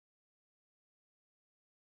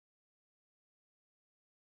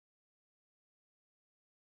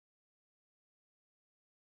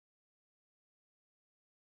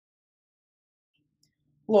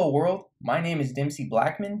Hello world, my name is Dempsey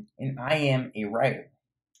Blackmon and I am a writer.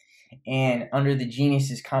 And under the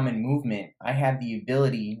Geniusiscommon movement, I have the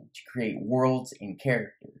ability to create worlds and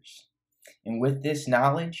characters. And with this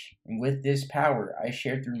knowledge and with this power, I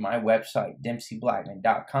share through my website,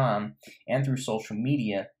 DempseyBlackmon.com, and through social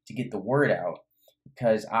media to get the word out,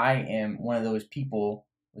 because I am one of those people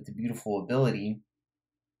with the beautiful ability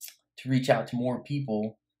to reach out to more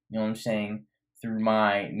people, through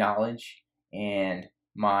my knowledge and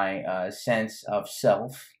my sense of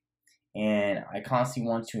self. And I constantly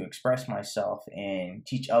want to express myself and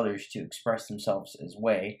teach others to express themselves as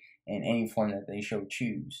way in any form that they so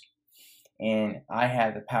choose. And I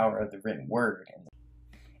have the power of the written word.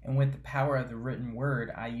 And with the power of the written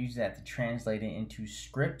word, I use that to translate it into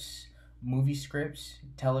scripts, movie scripts,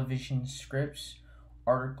 television scripts,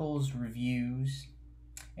 articles, reviews,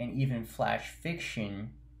 and even flash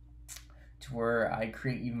fiction, to where I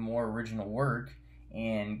create even more original work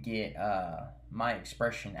and get my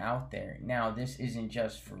expression out there. Now, this isn't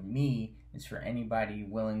just for me, it's for anybody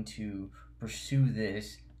willing to pursue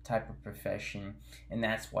this type of profession, and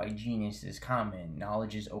that's why genius is common.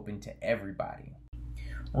 Knowledge is open to everybody.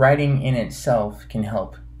 Writing in itself can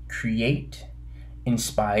help create,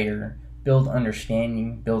 inspire, build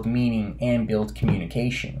understanding, build meaning, and build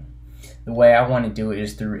communication. The way I want to do it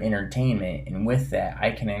is through entertainment, and with that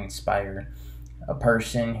I can inspire a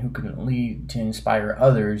person who can lead to inspire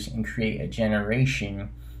others and create a generation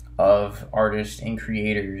of artists and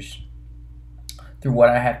creators through what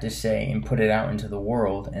I have to say and put it out into the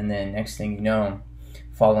world. And then next thing you know,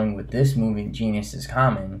 following with this movement,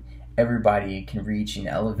 Geniusiscommon, everybody can reach an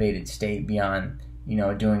elevated state beyond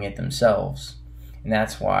doing it themselves. And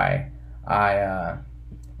that's why I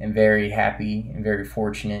am very happy and very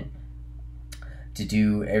fortunate to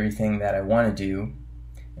do everything that I want to do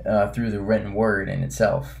through the written word in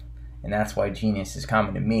itself. And that's why genius is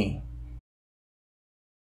common to me.